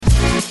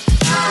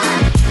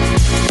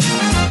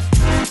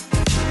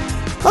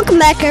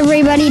back,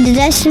 everybody, to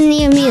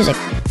Destiny of Music.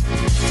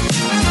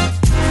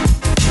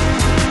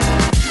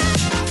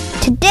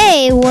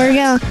 Today, we're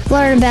going to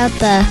learn about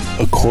the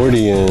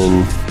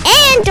accordion.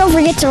 And don't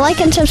forget to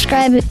like and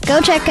subscribe.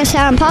 Go check us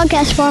out on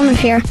podcast form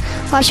if you're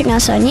watching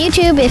us on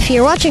YouTube. If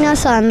you're watching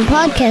us on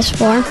podcast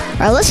form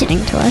or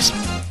listening to us,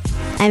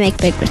 I make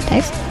big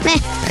mistakes.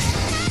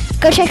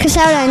 Go check us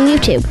out on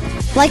YouTube.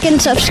 Like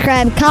and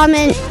subscribe,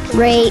 comment,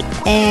 rate,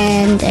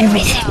 and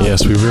everything.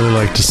 Yes, we really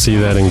like to see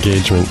that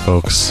engagement,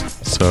 folks.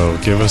 So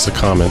give us a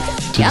comment.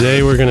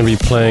 Today we're going to be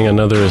playing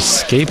another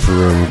escape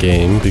room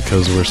game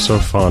because we're so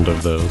fond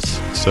of those.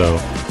 So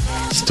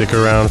stick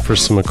around for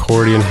some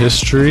accordion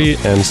history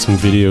and some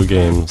video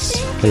games.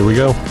 Here we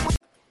go.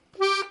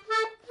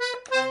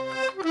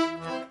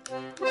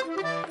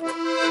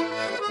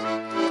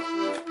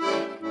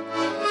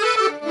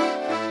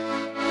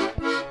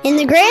 In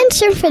the grand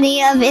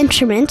symphony of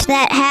instruments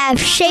that have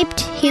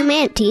shaped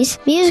humanity's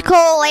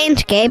musical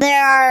landscape,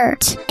 there are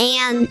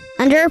an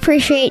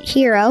underappreciated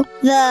hero.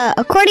 The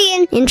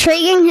accordion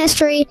intriguing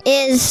history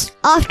is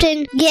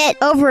often get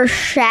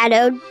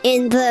overshadowed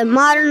in the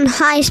modern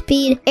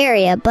high-speed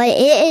area, but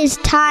it is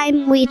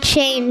time we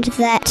change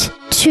that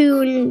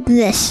to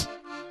this.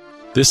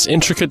 This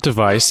intricate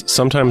device,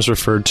 sometimes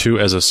referred to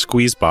as a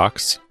squeeze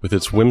box, with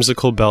its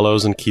whimsical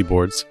bellows and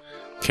keyboards,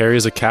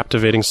 carries a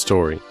captivating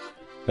story.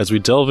 As we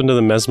delve into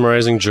the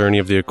mesmerizing journey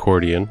of the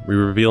accordion, we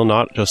reveal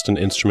not just an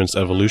instrument's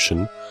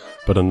evolution,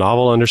 but a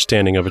novel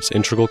understanding of its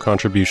integral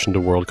contribution to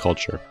world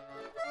culture.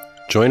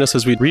 Join us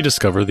as we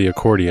rediscover the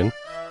accordion,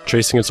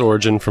 tracing its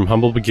origin from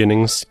humble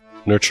beginnings,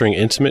 nurturing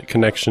intimate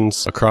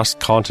connections across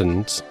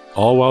continents,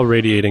 all while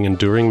radiating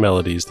enduring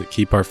melodies that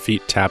keep our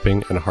feet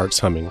tapping and hearts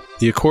humming.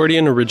 The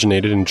accordion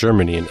originated in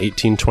Germany in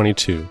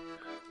 1822.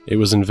 It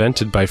was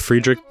invented by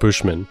Friedrich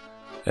Buschmann,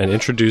 and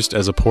introduced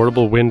as a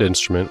portable wind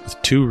instrument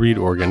with two reed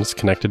organs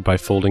connected by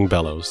folding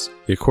bellows.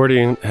 The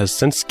accordion has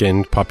since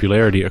gained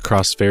popularity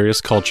across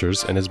various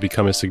cultures and has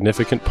become a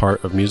significant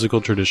part of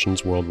musical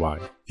traditions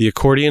worldwide. The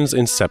accordion's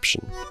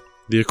inception.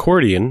 The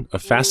accordion, a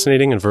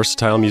fascinating and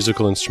versatile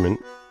musical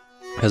instrument,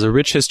 has a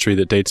rich history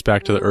that dates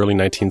back to the early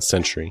 19th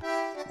century.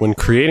 When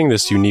creating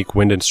this unique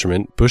wind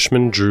instrument,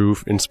 Buschmann drew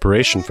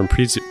inspiration from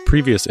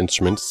previous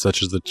instruments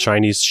such as the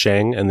Chinese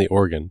sheng and the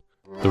organ.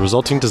 The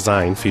resulting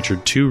design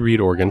featured two reed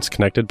organs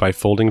connected by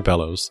folding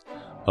bellows,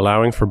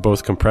 allowing for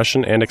both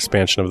compression and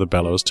expansion of the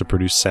bellows to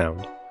produce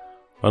sound.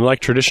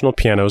 Unlike traditional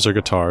pianos or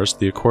guitars,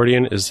 the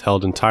accordion is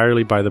held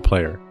entirely by the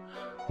player,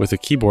 with a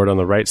keyboard on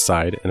the right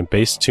side and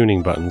bass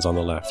tuning buttons on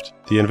the left.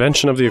 The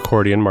invention of the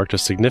accordion marked a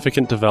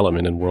significant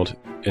development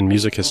in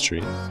music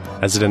history,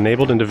 as it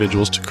enabled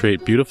individuals to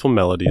create beautiful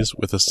melodies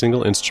with a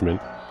single instrument,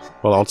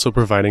 while also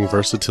providing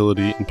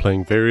versatility in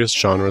playing various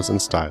genres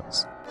and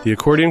styles. The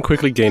accordion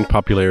quickly gained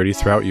popularity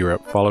throughout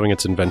Europe following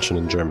its invention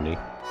in Germany.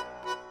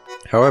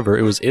 However,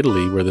 it was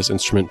Italy where this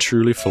instrument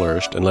truly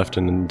flourished and left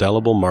an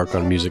indelible mark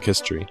on music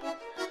history.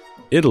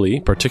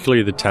 Italy,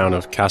 particularly the town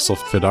of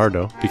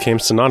Castelfidardo, became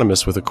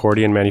synonymous with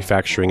accordion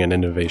manufacturing and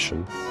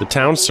innovation. The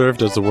town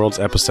served as the world's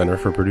epicenter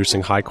for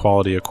producing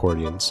high-quality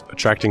accordions,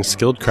 attracting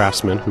skilled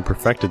craftsmen who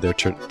perfected their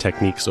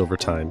techniques over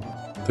time.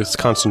 This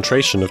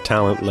concentration of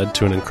talent led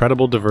to an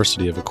incredible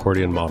diversity of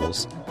accordion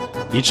models,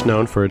 each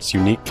known for its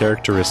unique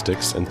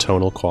characteristics and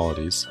tonal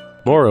qualities.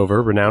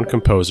 Moreover, renowned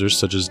composers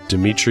such as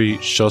Dmitri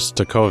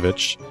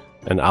Shostakovich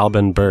and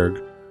Alban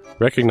Berg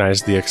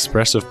recognized the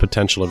expressive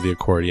potential of the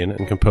accordion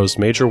and composed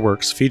major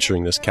works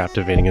featuring this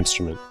captivating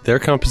instrument. Their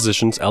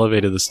compositions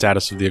elevated the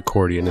status of the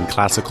accordion in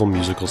classical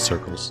musical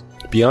circles.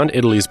 Beyond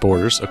Italy's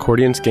borders,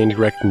 accordions gained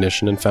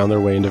recognition and found their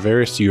way into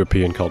various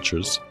European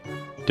cultures.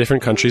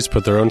 Different countries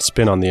put their own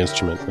spin on the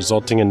instrument,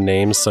 resulting in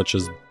names such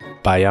as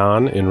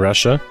bayan in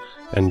Russia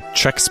and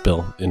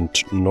trekkspill in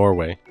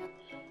Norway.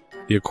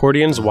 The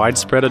accordion's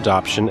widespread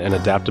adoption and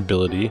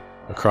adaptability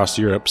across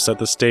Europe set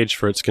the stage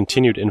for its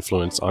continued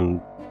influence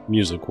on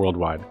music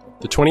worldwide.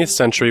 The 20th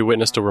century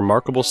witnessed a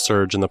remarkable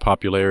surge in the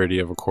popularity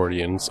of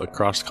accordions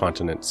across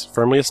continents,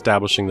 firmly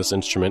establishing this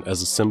instrument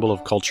as a symbol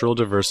of cultural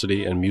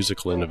diversity and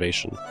musical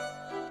innovation.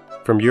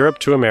 From Europe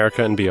to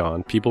America and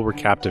beyond, people were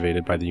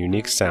captivated by the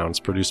unique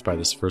sounds produced by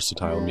this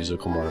versatile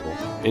musical marvel.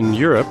 In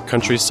Europe,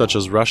 countries such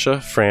as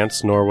Russia,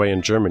 France, Norway,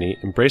 and Germany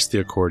embraced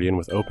the accordion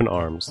with open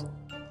arms.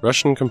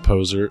 Russian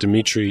composer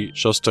Dmitri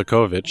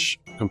Shostakovich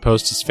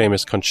composed his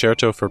famous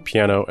Concerto for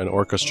Piano and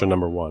Orchestra No.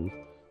 1,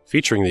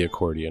 featuring the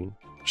accordion,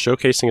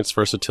 showcasing its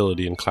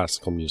versatility in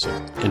classical music.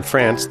 In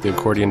France, the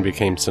accordion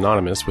became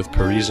synonymous with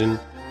Parisian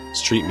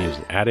street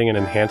music, adding an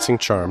enhancing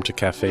charm to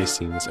cafe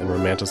scenes and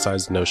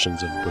romanticized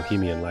notions of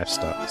bohemian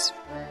lifestyles.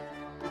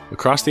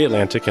 Across the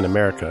Atlantic in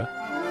America,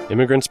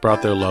 immigrants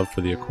brought their love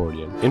for the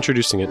accordion,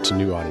 introducing it to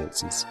new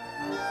audiences.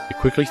 It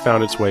quickly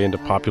found its way into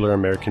popular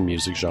American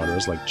music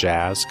genres like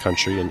jazz,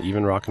 country, and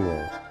even rock and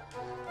roll.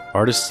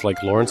 Artists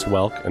like Lawrence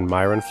Welk and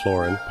Myron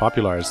Florin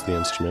popularized the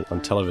instrument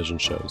on television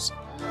shows,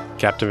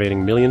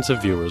 captivating millions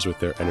of viewers with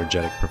their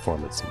energetic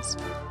performances.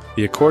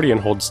 The accordion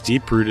holds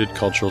deep-rooted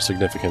cultural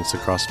significance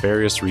across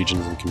various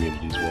regions and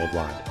communities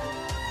worldwide.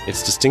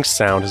 Its distinct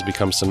sound has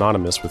become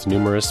synonymous with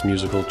numerous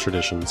musical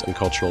traditions and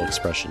cultural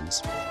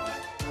expressions.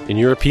 In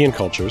European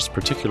cultures,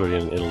 particularly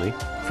in Italy,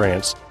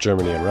 France,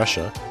 Germany, and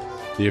Russia,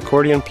 the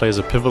accordion plays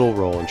a pivotal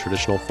role in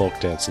traditional folk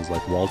dances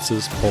like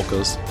waltzes,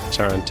 polkas,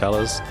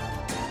 tarantellas,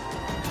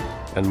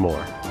 and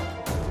more.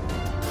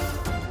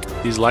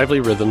 These lively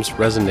rhythms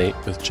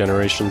resonate with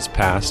generations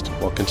past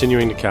while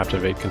continuing to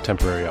captivate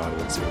contemporary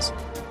audiences.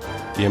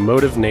 The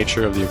emotive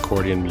nature of the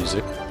accordion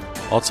music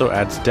also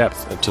adds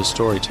depth to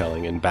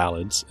storytelling in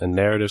ballads and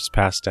narratives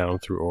passed down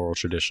through oral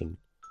tradition.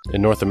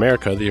 In North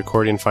America, the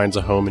accordion finds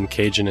a home in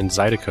Cajun and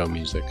Zydeco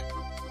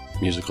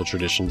musical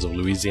traditions of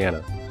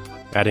Louisiana,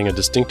 adding a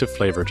distinctive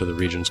flavor to the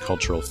region's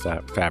cultural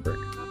fabric.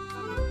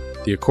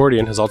 The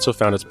accordion has also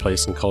found its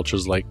place in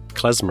cultures like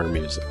klezmer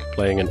music,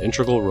 playing an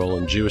integral role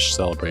in Jewish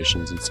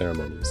celebrations and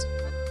ceremonies.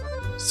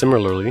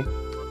 Similarly,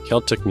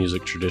 Celtic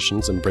music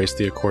traditions embrace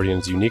the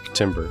accordion's unique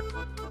timbre,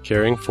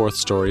 carrying forth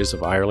stories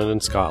of Ireland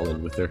and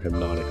Scotland with their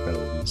hypnotic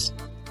melodies.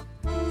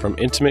 From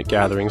intimate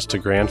gatherings to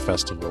grand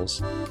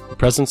festivals, the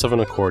presence of an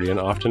accordion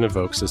often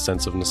evokes a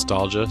sense of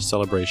nostalgia,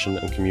 celebration,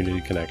 and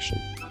community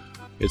connection.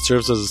 It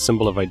serves as a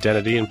symbol of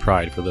identity and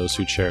pride for those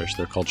who cherish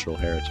their cultural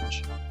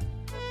heritage.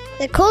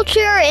 The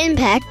cultural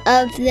impact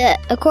of the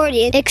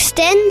accordion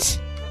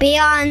extends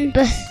beyond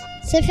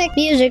specific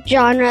music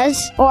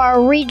genres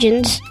or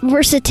regions.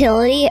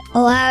 Versatility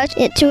allows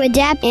it to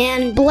adapt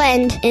and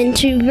blend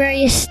into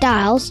various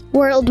styles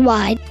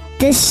worldwide.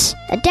 This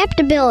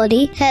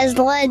adaptability has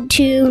led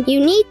to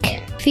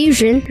unique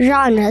fusion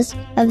genres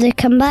of the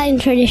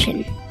combined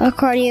tradition.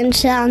 Accordion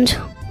sounds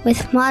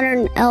with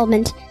modern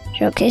elements,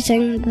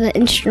 showcasing the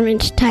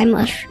instrument's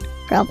timeless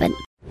relevance.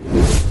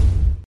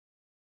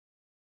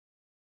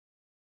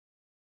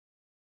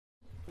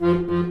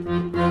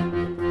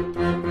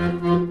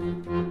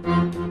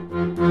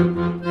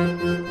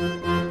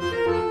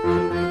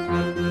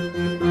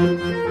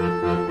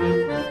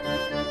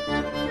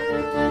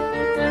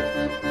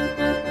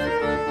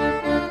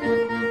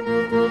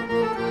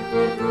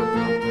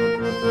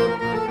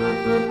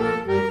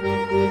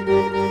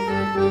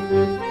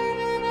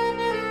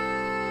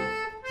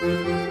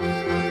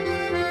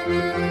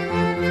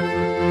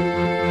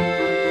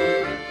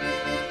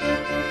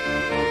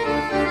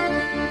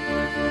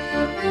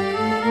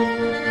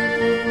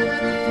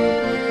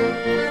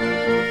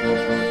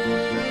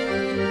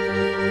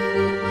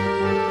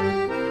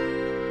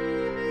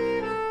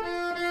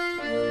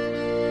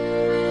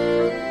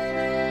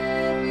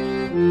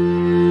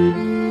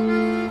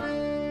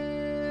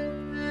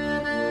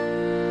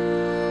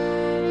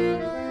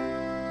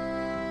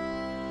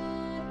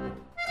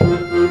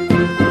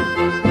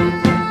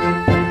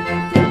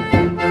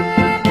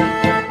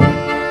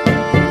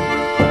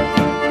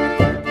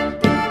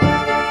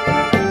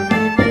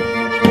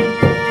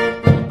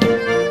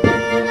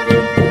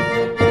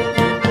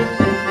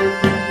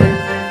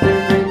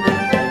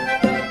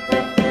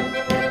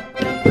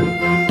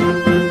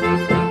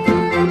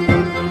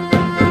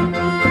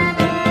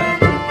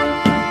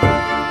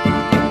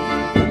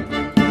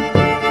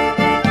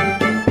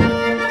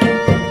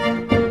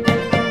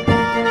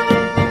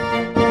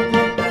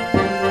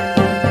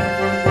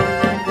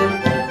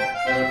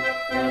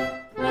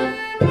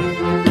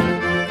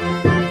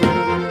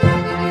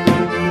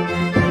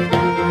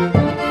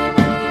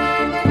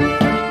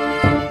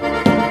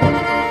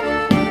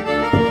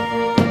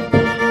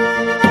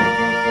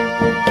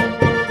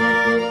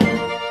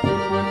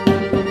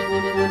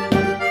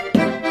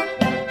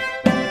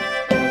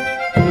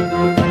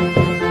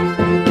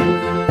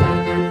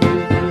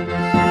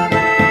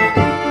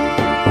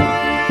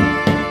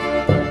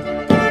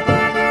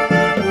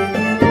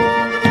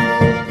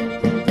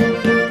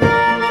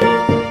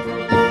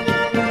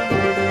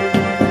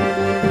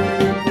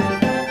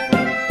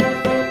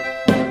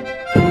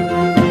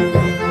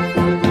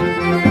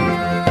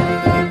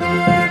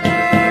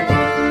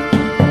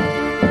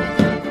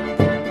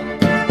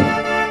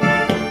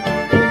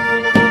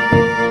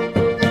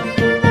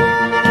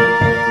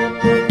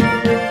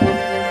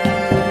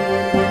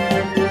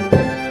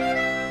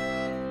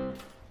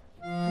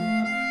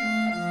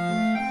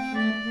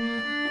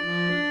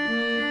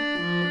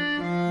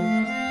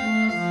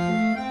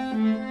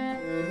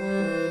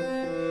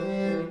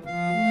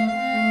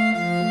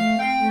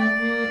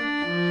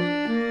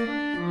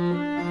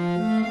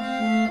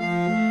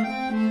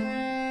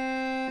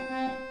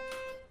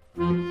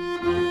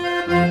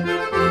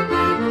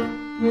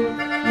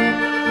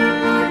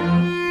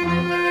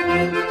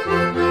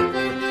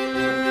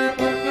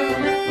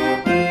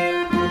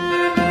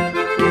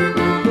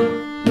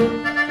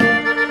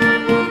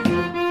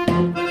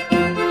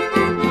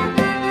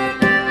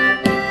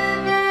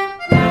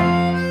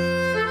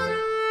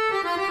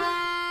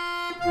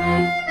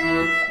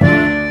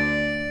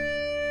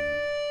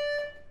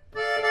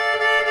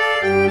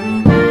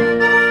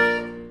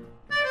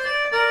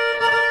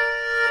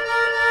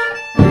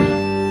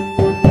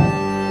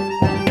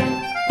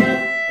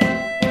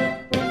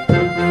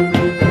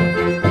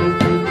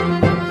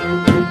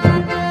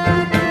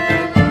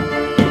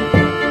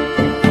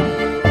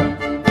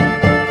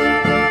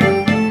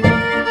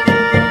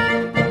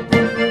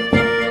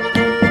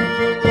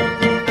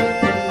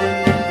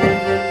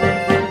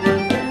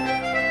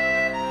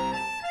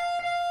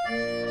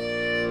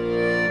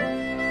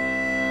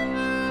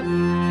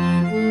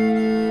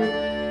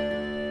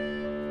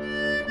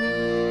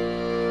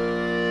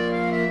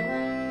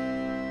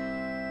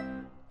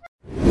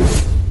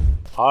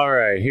 All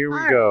right, here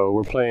we go.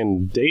 We're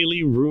playing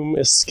Daily Room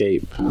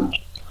Escape.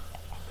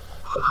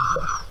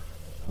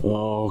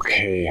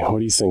 Okay, what are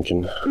you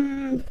thinking?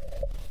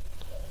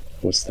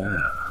 What's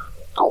that?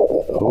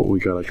 Oh, we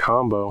got a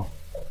combo.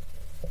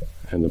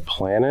 And the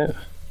planet?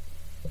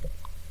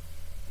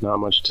 Not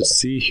much to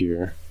see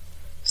here.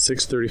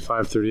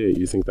 63538.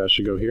 You think that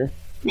should go here?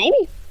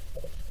 Maybe.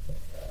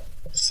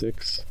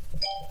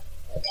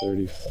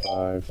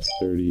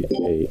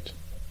 63538.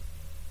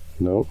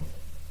 Nope.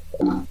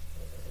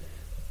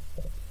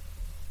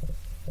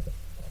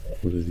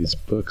 What are these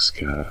books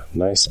got?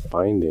 Nice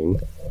binding.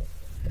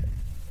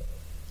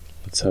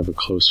 Let's have a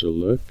closer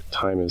look.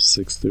 Time is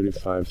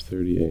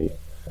 6:35:38.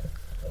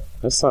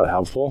 That's not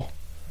helpful.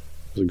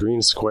 There's a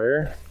green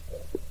square.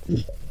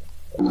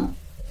 Okay,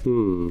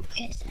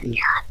 so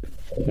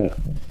Yeah.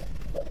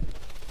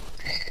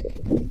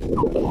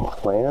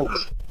 Plant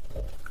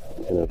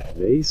in a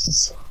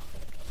vase.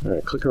 All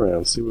right, click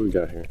around. See what we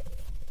got here.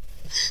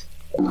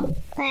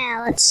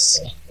 yeah, let's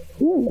see.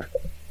 Ooh.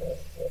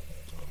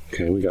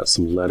 Okay, we got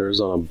some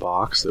letters on a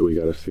box that we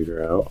got to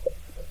figure out.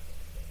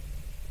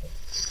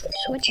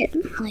 Switch it.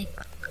 Like,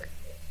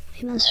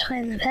 we must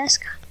find the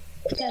passcode.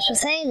 Starts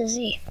with A to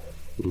Z.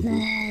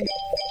 Then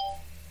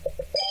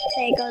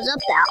it goes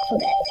up the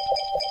alphabet.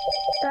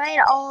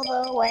 Right all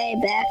the way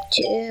back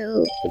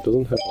to... It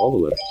doesn't have all the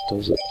letters,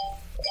 does it?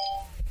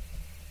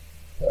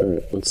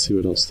 Alright, let's see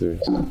what else there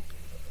is.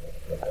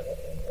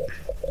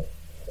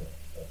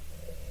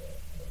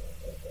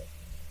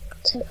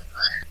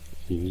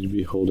 You need to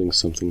be holding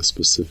something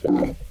specific.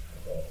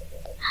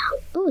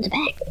 Ooh, the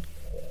back.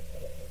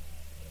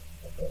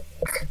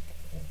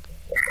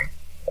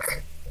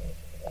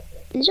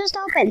 It just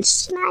opens.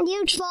 It's not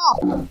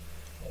useful.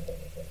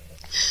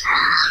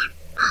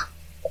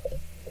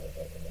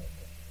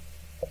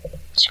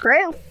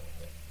 Screw.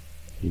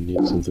 You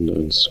need something to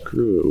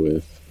unscrew it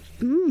with.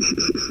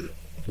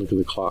 Look at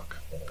the clock.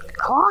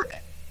 Clock.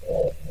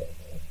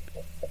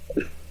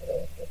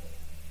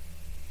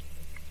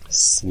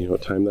 You know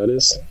what time that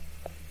is?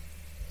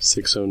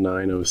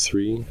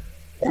 6:09:03.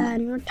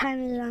 And what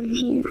time is it on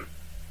here?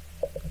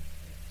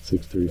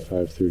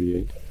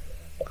 6:35:38.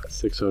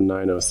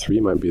 6:09:03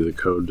 might be the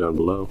code down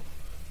below.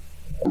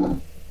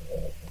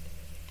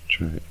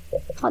 Try it.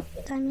 What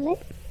time is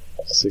it?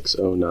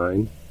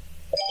 6:09:03.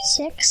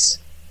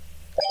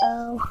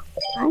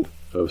 6:09.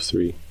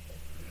 03.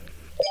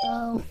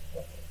 Oh.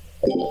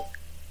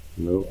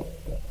 Nope.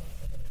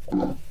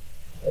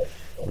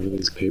 What are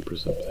these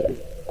papers up there?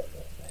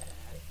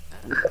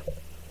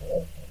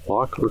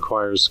 Lock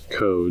requires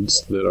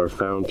codes that are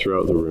found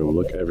throughout the room.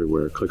 Look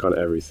everywhere. Click on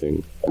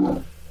everything.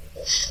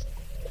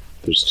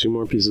 There's 2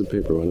 more pieces of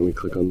paper. Why don't we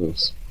click on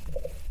those?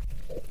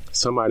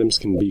 Some items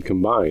can be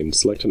combined.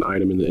 Select an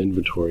item in the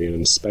inventory and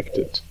inspect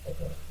it.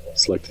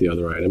 Select the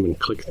other item and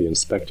click the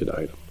inspected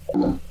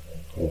item.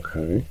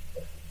 Okay.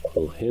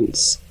 Little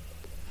hints.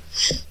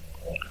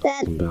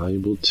 Some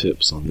valuable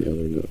tips on the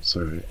other notes.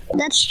 All right.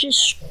 That's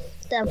just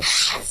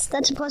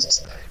that's supposed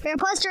to, we're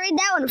supposed to read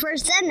that one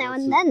first, then that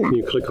one, then that. Can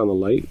you click on the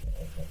light?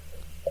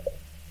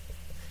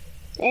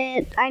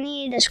 I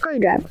need a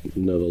screwdriver.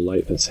 No, the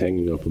light that's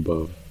hanging up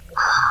above.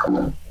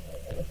 Yeah.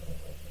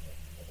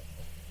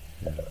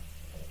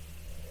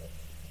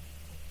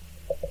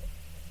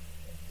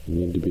 You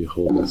need to be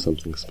holding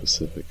something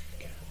specific.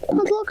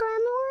 Let's look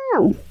around the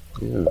room.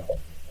 Yeah.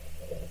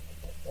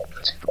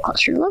 Let's have a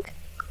closer look.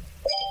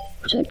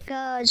 So it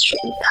goes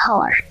from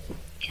color.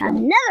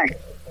 Another.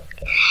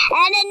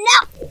 And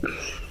enough.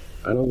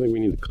 I don't think we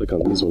need to click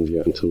on these ones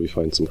yet until we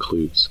find some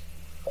clues.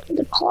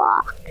 The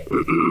clock.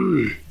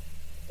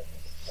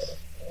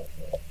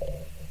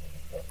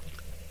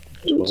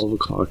 12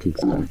 o'clock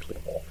exactly.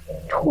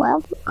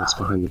 12? That's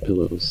behind the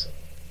pillows.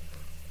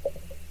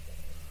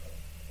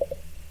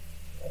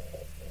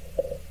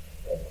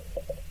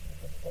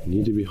 You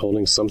need to be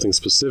holding something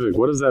specific.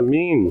 What does that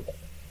mean?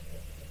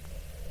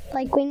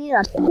 Like we need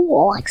a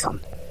tool, like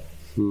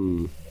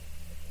something.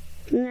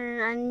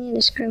 I need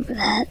a screw for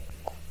that.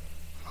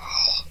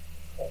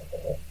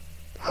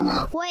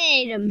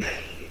 Wait a minute.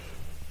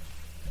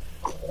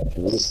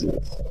 Okay, let us see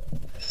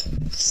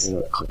this.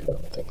 You're not clicking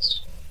on things.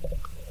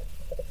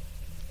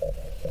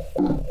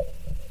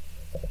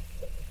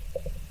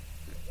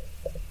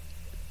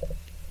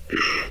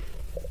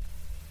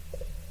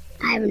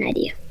 I have an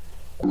idea.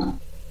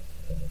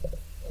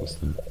 What's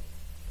that?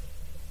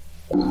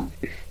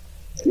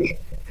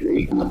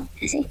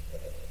 I see.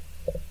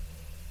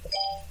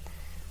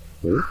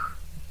 Wait.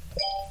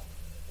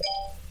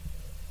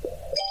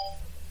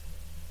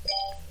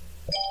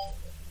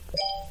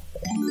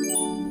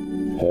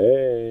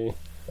 Hey.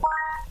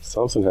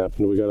 Something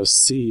happened. We got a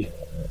C.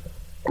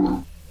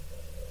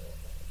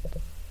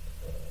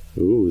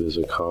 Ooh, there's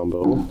a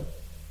combo.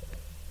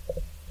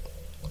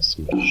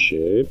 Some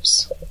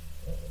shapes.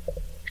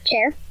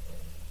 Chair.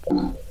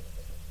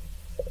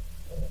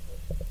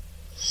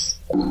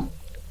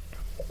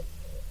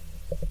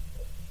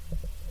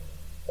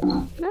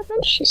 Not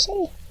much to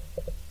say.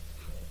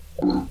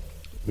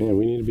 Man,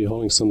 we need to be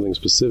holding something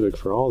specific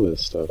for all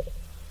this stuff.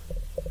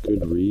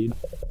 Good read.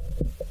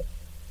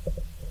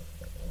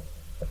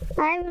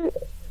 I have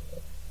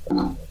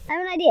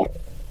an idea.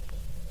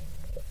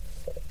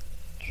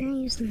 Can I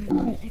use them for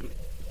a second?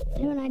 I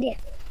have an idea.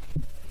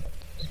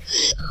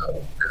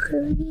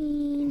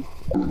 Green.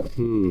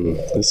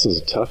 This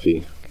is a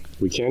toughie.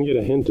 We can get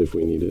a hint if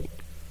we need it.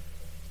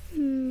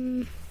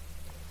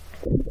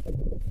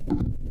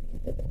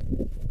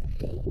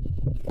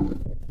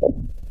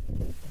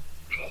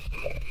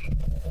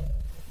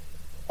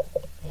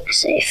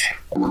 Safe.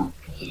 I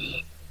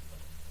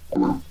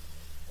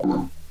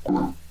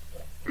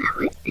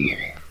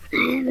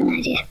have an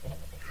idea.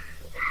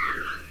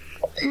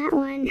 That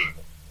one.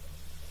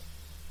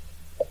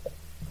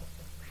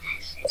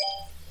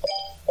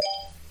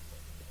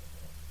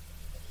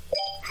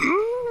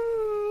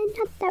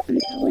 Not that one,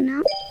 probably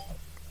not.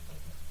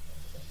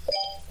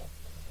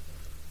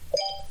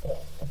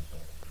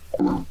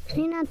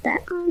 Maybe not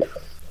that one.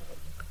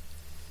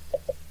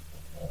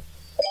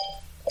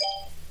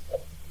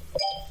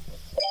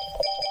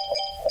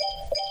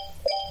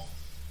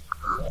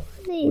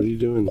 What are you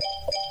doing?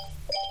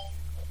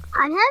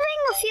 I'm having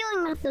a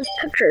feeling that those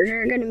pictures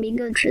are going to be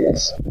good for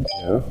this.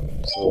 Yeah?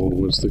 So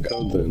what's the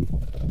code then?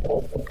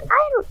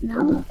 I don't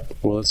know.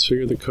 Well, let's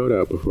figure the code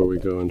out before we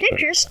go and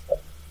Pictures.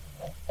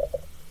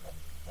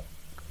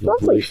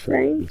 Lovely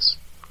frames.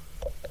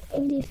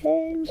 Lovely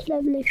frames,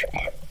 lovely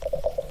frames.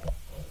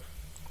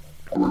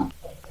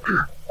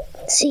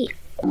 Let's see.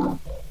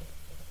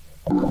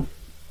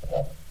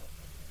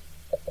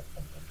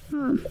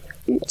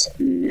 It's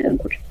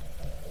node.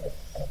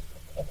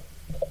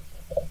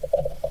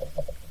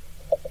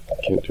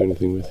 Can't do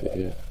anything with it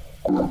yet.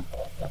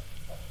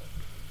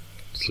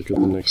 Let's look at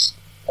the next.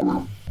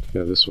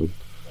 Yeah, this one.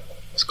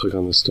 Let's click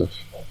on this stuff.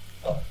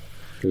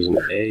 There's an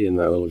A in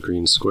that little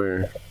green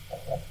square.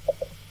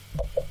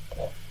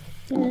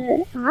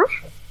 You're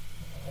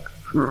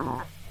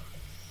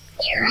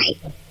right.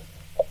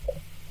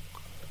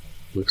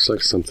 Looks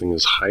like something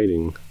is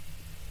hiding.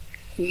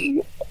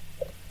 An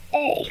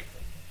A.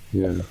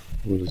 Yeah.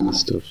 What is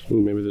this stuff?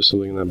 Ooh, maybe there's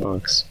something in that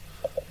box.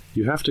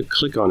 You have to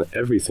click on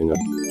everything.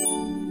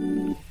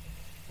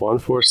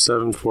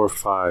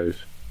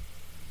 14745.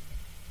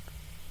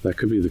 That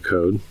could be the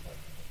code.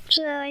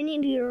 So I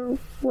need you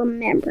to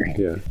remember.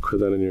 Yeah, put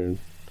that in your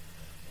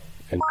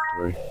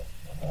inventory.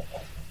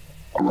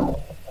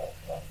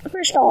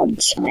 First I'll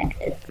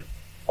inspect it.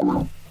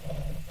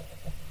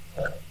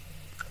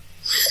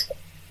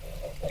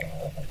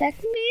 That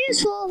could be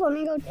useful. Let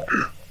me go.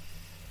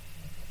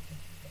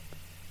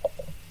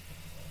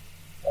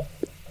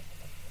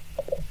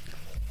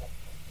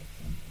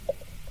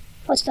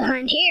 What's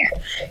behind here?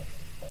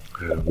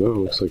 I don't know.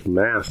 Looks like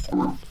math.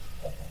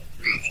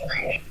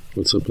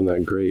 What's up in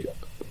that grate?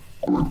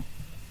 At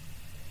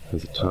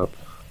the top.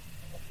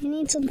 You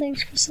need something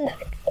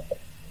specific.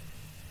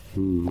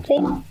 See?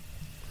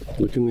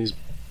 Look in these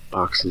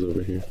boxes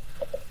over here.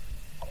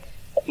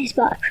 Nice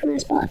box.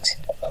 Nice box.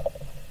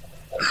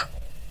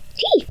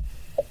 T.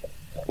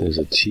 There's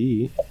a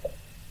T.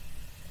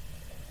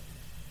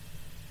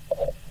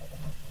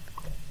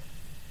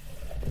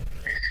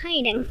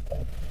 Hiding.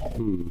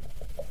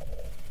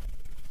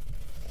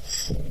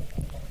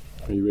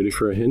 Are you ready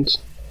for a hint?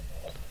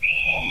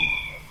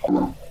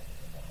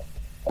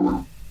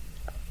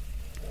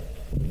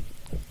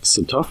 It's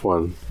a tough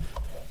one.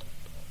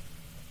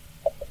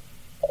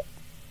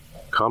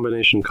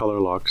 Combination color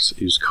locks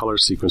use color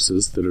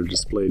sequences that are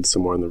displayed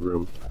somewhere in the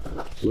room.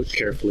 Look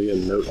carefully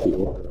and note the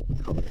order of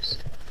the colors.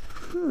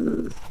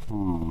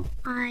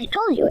 I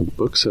told you it.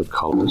 Books have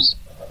colors.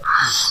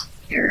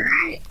 You're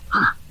right.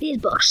 These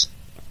books.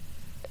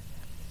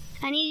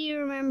 I need you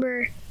to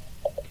remember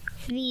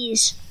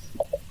these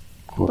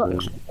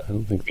books. I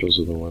don't think those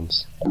are the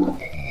ones.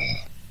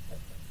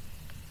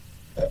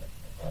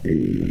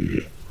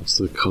 What's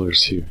the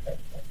colors here?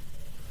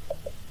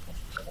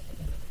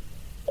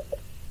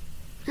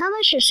 How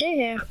much is it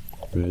here?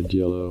 Red,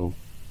 yellow,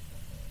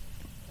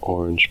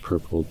 orange,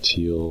 purple,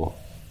 teal,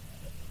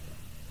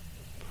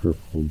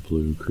 purple,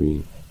 blue,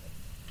 green.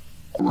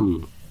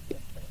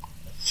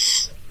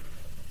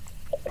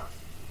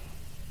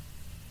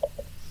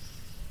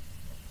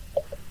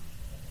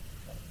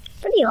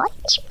 Pretty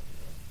light.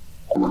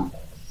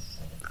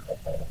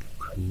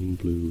 Green,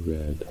 blue,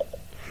 red.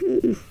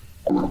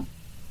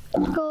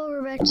 Let's go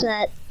over back to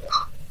that.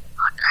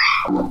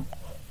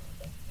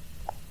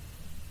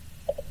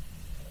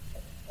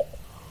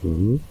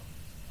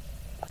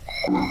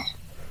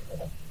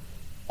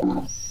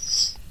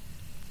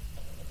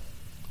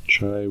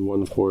 Try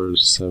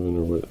 147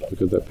 or what?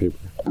 Look at that paper.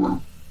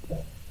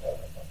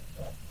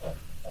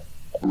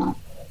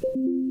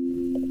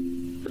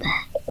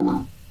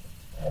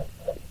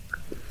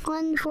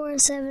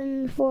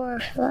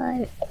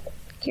 14745.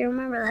 Can you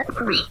remember that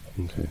for me?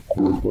 Okay,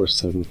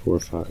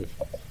 14745.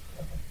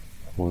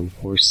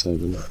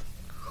 147.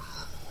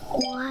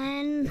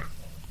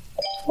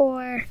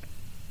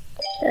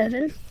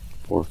 147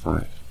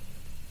 45.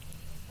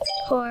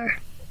 4.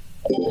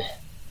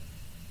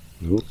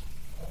 Nope.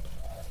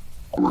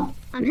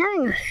 I'm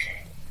having a.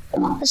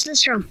 What's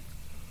this from?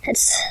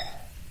 It's.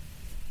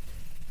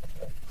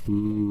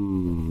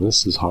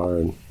 This is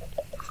hard.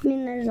 I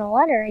mean, there's a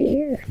letter right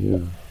here. Yeah.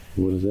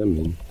 What does that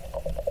mean?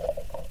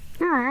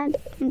 No,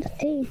 it's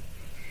A.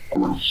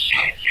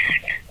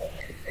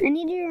 I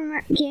need you to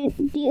remember.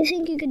 Do you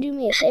think you could do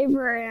me a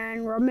favor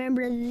and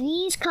remember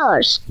these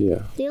colors?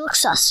 Yeah. They look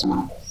sus.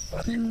 I'm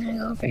gonna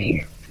go over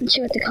here and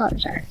see what the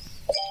colors are.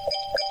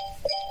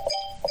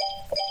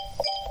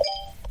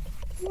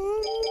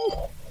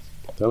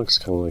 That looks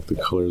kind of like the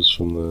colors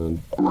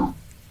from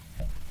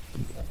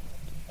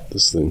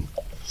this thing.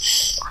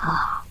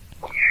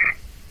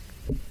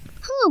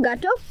 Hello,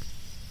 Gato.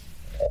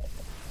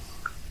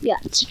 Yeah,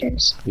 it's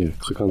yours. Yeah,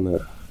 click on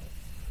that.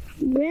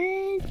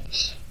 Red,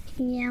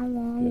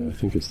 yellow. Yeah, I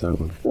think it's that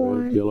one.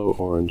 Orange. Red, yellow,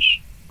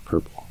 orange,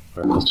 purple.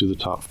 All right, let's do the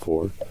top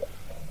 4.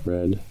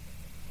 Red.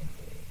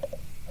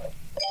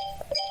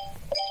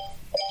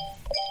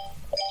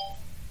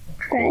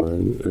 Red.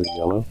 Orange, or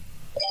yellow.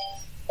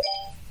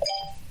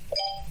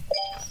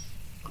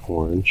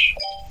 Orange.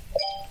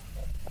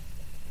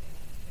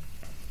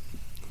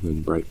 And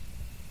then bright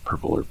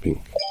purple or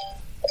pink.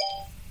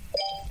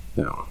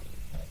 That one.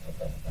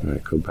 All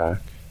right, go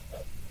back.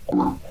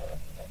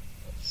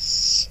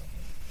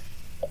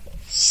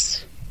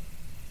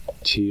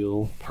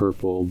 Teal,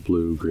 purple,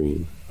 blue,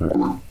 green. All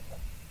right.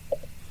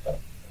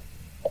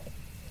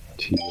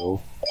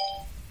 Teal.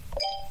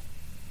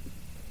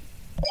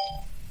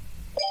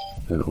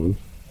 That one.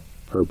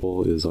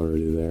 Purple is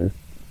already there.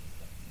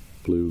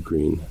 Blue,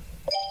 green.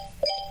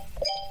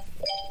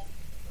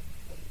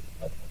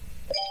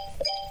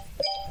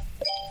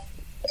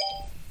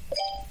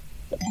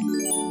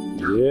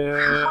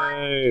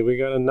 Yay! We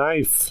got a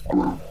knife.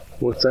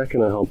 What's that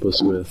going to help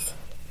us with?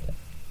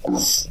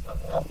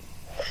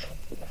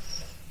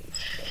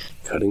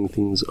 Cutting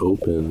things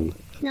open.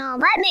 No,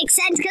 that makes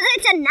sense because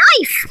it's a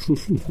knife.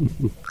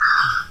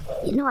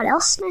 You know what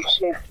else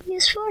knives are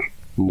used for?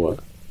 What?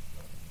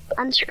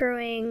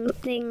 Unscrewing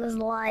things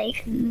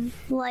like not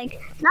like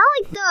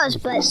those,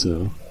 but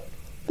So.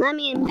 I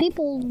mean,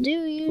 people do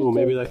use. Oh,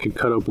 maybe that could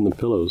cut open the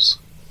pillows.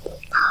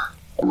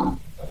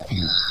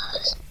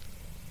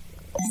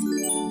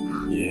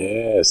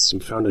 Yes, we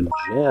found a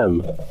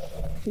gem.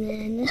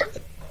 And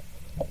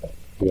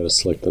You gotta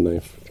select the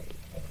knife.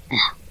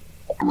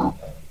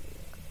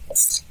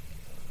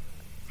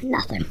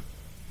 nothing.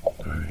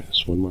 Alright,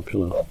 there's one more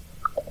pillow.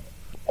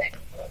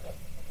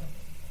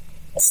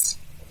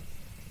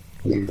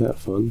 Wasn't that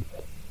fun?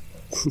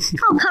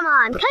 Oh, come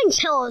on. Cutting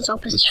pillows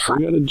open is We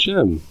fun. got a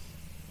gem.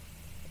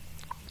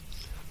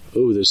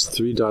 Oh, there's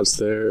 3 dots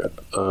there.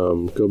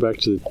 Go back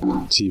to the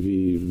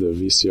TV, the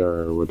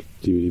VCR or what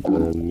DVD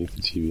player underneath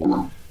the TV.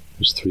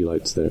 There's 3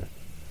 lights there.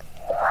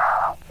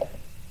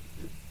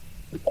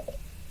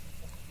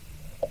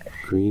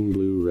 Green,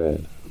 blue,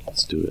 red.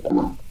 Let's do it.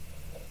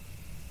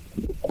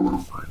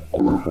 Find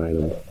another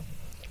item.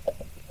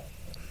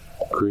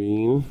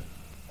 Green.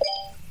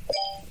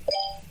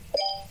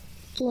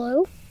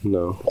 Blue.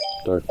 No,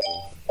 dark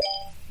blue.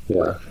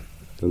 Yeah,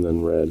 and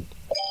then red.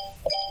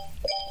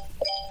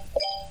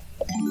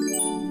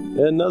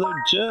 Another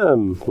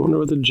gem. I wonder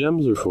what the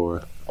gems are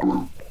for.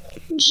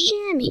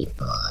 Jammy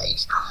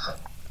boys.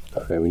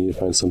 Okay, we need to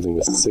find something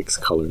with 6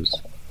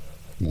 colors.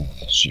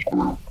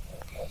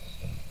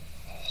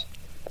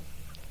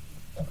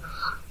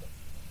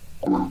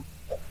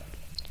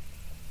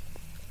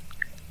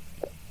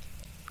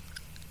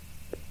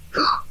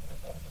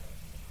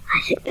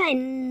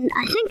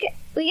 I think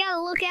we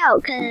gotta look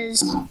out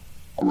because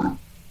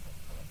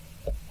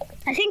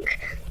I think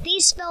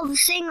these spell the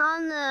thing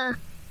on the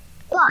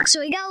block, so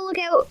we gotta look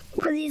out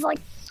for these like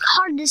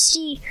hard to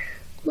see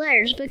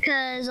letters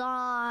because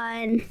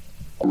on.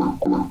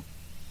 Oh,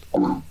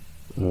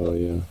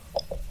 yeah.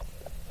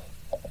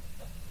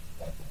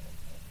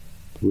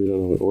 We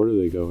don't know what order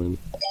they go in.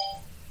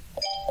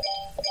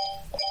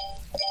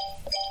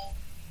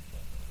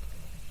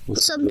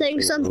 What's the Something,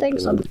 thing something, open?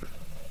 something.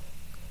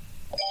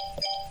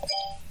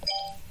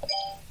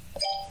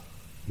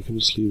 You can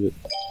just leave it.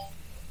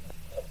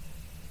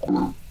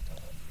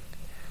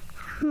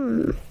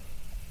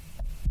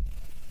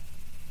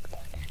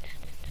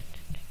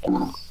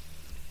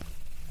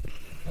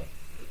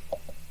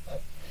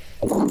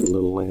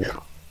 Little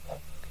lamp.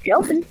 It's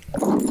open.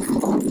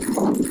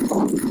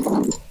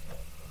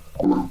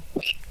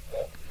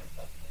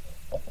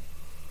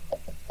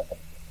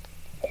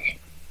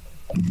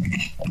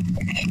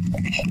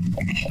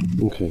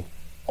 Okay.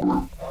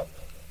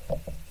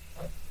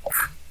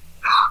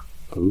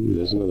 Oh,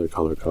 there's another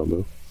color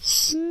combo.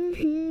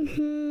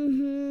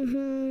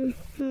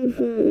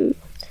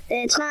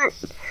 It's not.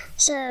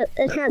 So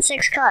it's not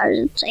 6 colors.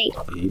 It's 8.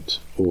 8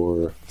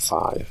 or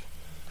 5.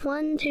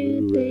 1,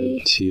 2, Blue, 3.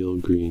 red, teal,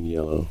 green,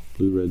 yellow.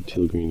 Blue, red,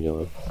 teal, green,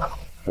 yellow.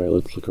 Alright,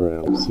 let's look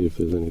around and see if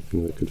there's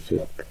anything that could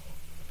fit.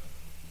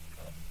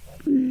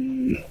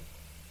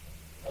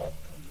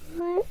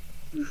 What?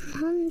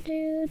 1,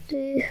 2,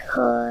 3,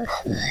 4,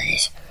 5.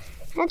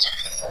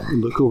 That's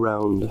Look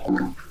around.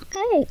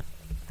 okay.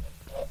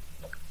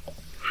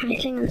 I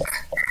think.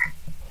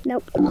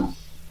 Nope.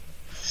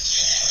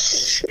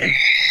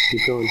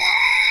 Keep going.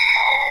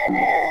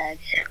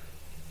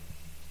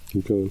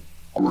 Keep going.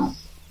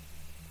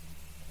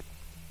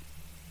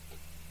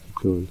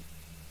 going.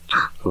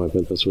 Oh, I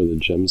bet that's where the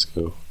gems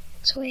go.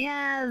 So we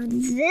have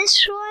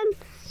this one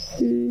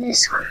and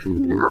this one.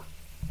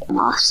 Mm-hmm.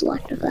 I'll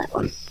select that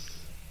one.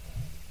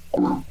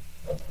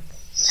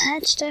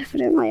 That's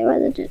definitely where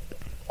the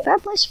fair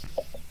place.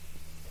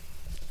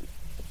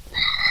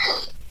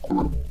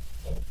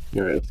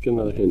 Alright, let's get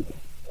another hint.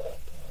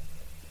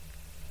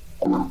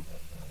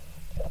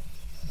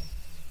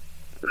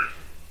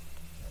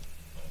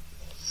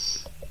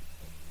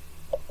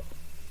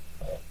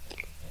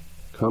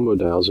 Combo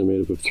dials are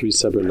made up of 3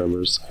 separate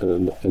numbers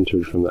and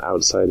entered from the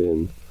outside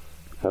in.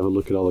 Have a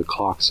look at all the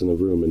clocks in the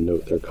room and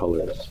note their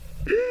colors.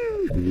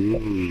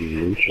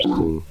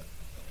 Interesting.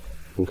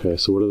 Okay,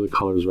 so what are the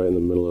colors right in the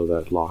middle of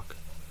that lock?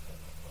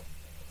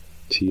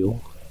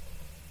 Teal.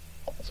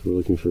 So we're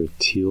looking for a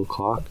teal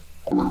clock.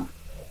 Is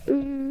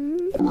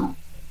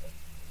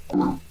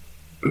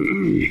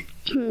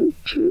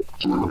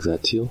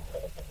that teal?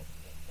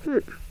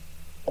 That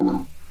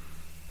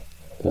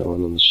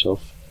one on the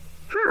shelf?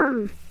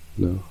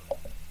 No.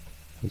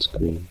 That's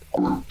green.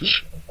 That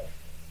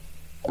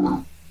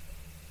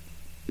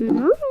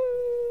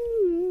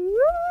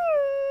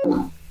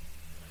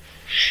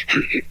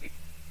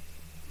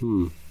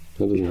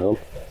doesn't help.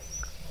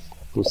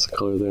 What's the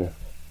color there?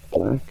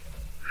 Black?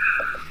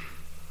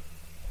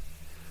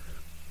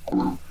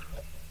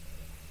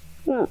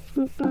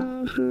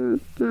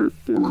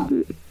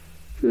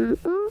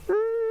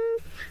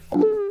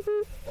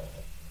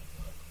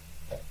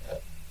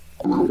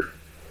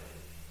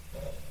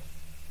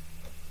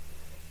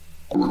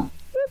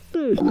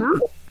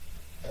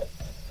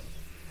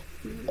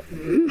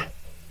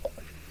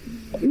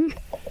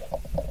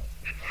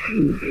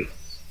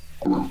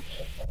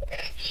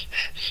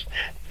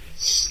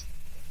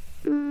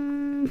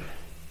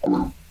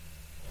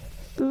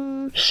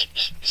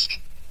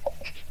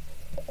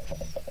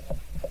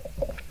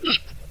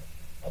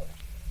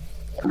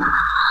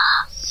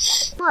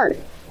 Well,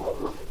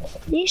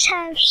 these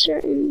have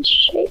certain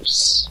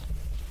shapes.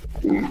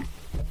 Yeah.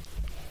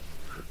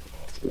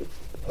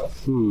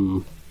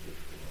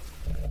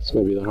 This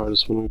might be the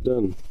hardest one we've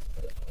done.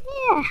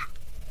 Yeah.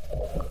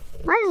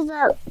 Why does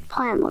that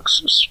plant look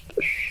so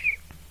special?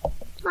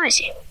 Let me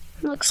see.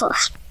 It looks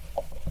less.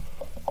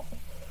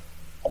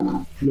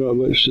 Not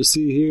much to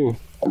see here.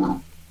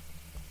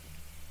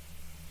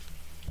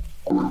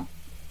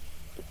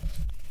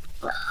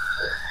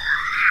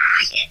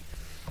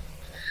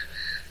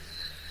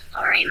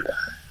 A rainbow.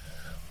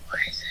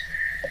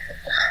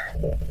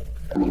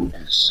 Rainbow.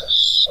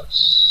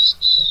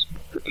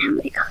 How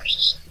many colors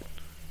is it?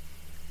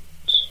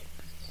 2,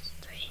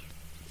 3,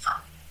 4,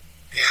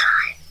 5,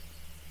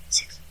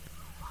 6.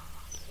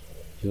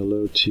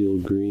 Yellow, teal,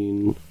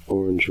 green,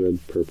 orange, red,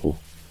 purple.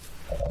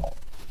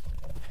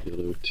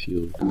 Yellow,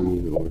 teal,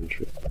 green, orange,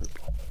 red, purple.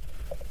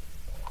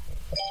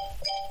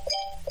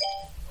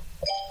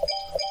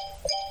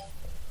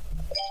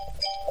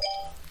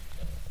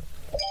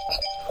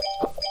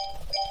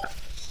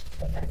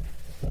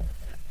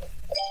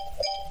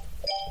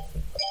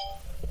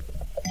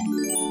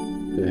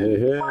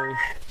 Hey.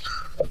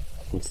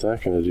 What's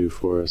that gonna do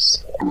for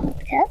us?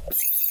 Okay.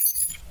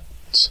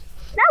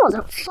 That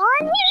wasn't fun.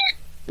 You just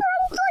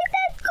broke like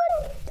that.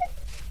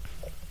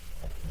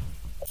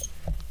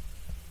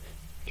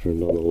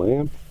 Turned on the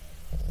lamp.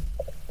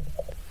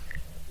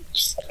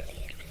 Just a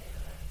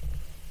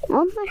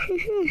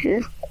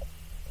little.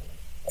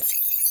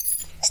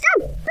 Stop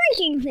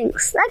breaking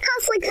things. That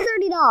costs like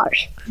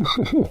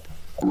 $30.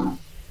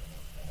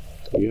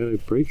 You gotta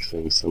break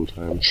things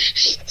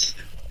sometimes.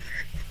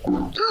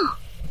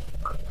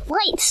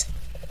 Lights.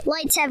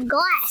 Lights have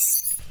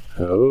glass.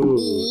 Oh,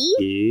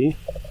 E.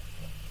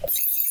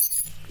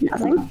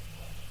 Nothing.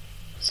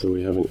 So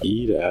we have an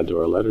E to add to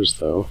our letters,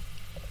 though.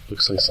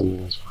 Looks like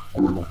something is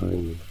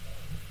behind me.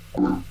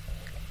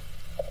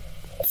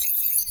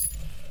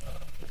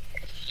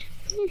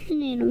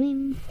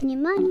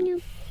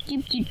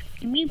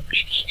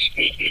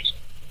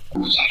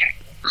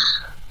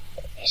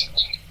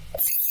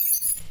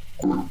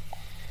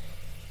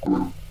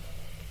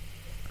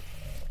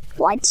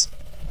 Lights.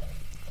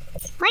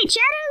 Light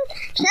shadow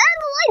the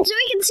light so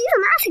we can see the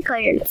math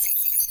equation.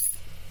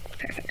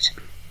 Perfect.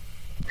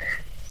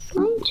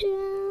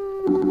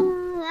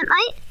 That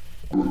might.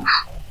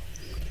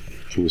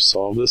 Can you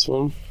solve this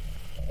one?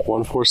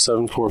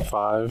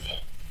 14745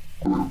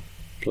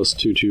 plus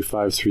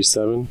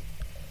 22537.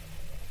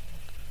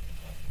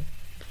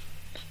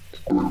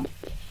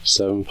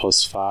 7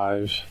 plus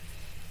 5.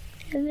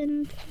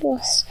 7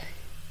 plus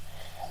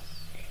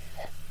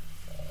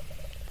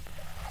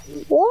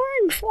 4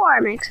 and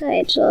 4 makes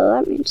 8, so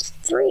that means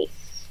 3.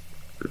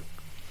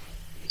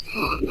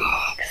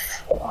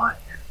 4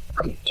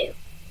 and 2.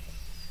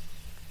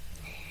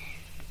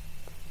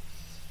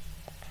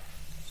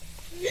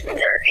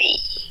 3.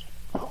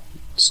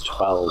 It's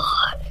 12.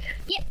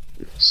 Yep.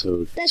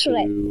 So That's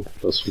 2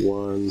 plus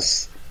 1,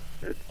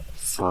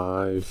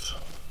 5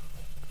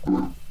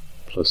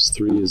 plus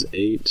 3 is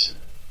 8.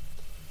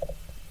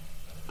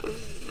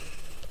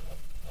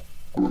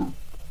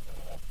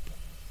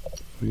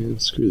 Man,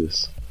 screw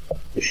this.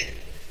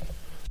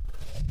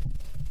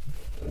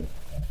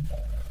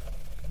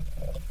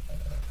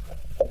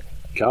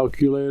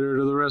 Calculator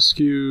to the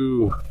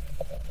rescue.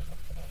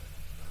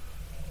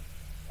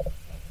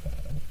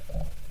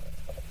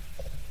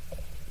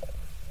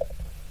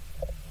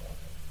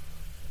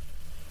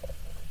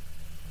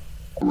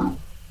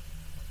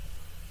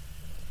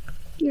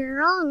 You're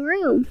wrong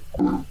room.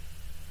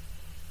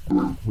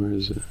 Where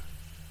is it?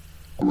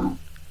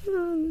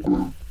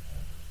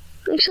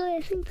 Actually,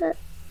 I think that...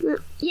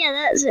 Yeah,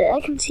 that's it.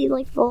 I can see,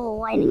 like, the little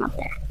lining up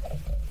there.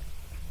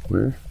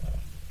 Where?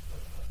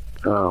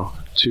 Oh,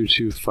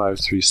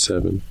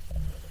 22537.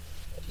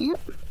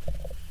 Yep.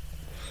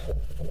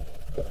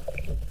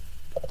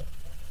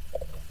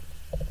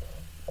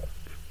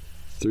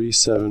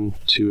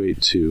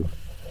 $37282.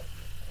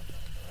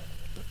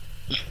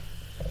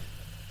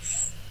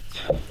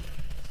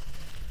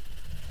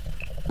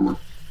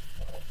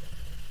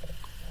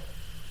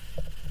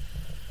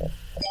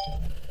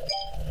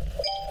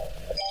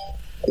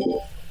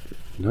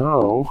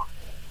 No. What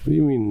do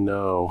you mean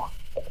no?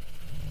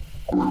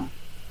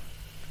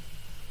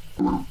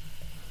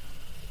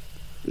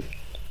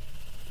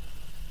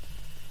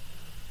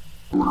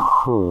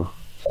 Huh.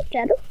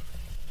 Shadow?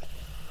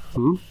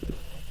 Hmm?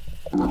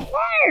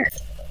 Shatter!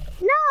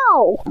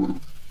 No!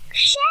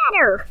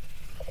 Shatter!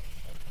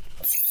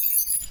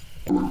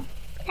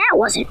 That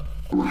wasn't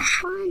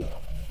fun.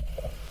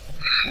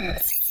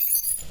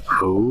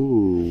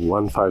 Oh,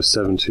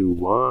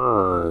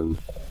 15721.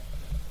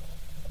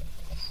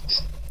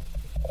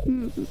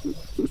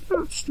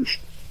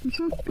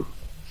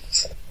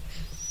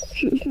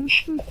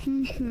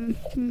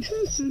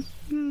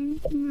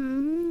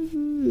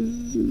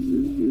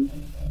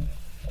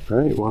 All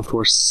right,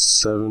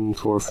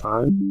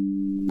 14745.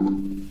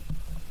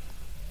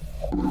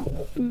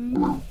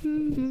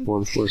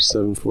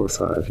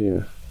 14745,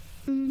 yeah.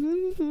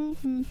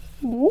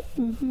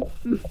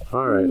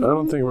 All right, I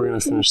don't think we're gonna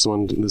finish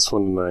this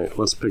one tonight.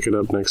 Let's pick it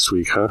up next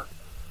week, huh?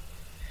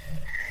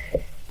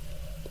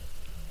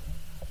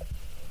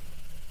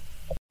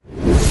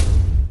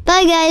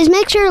 Bye, guys.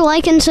 Make sure to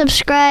like and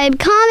subscribe,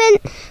 comment.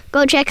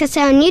 Go check us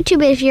out on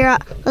YouTube if you're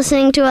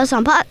listening to us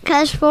on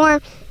podcast form.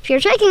 If you're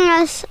checking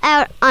us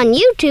out on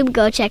YouTube,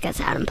 go check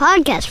us out on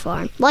podcast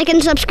form. Like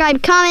and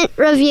subscribe, comment,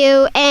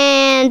 review,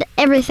 and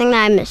everything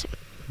that I'm missing.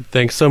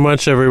 Thanks so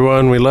much,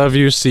 everyone. We love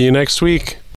you. See you next week.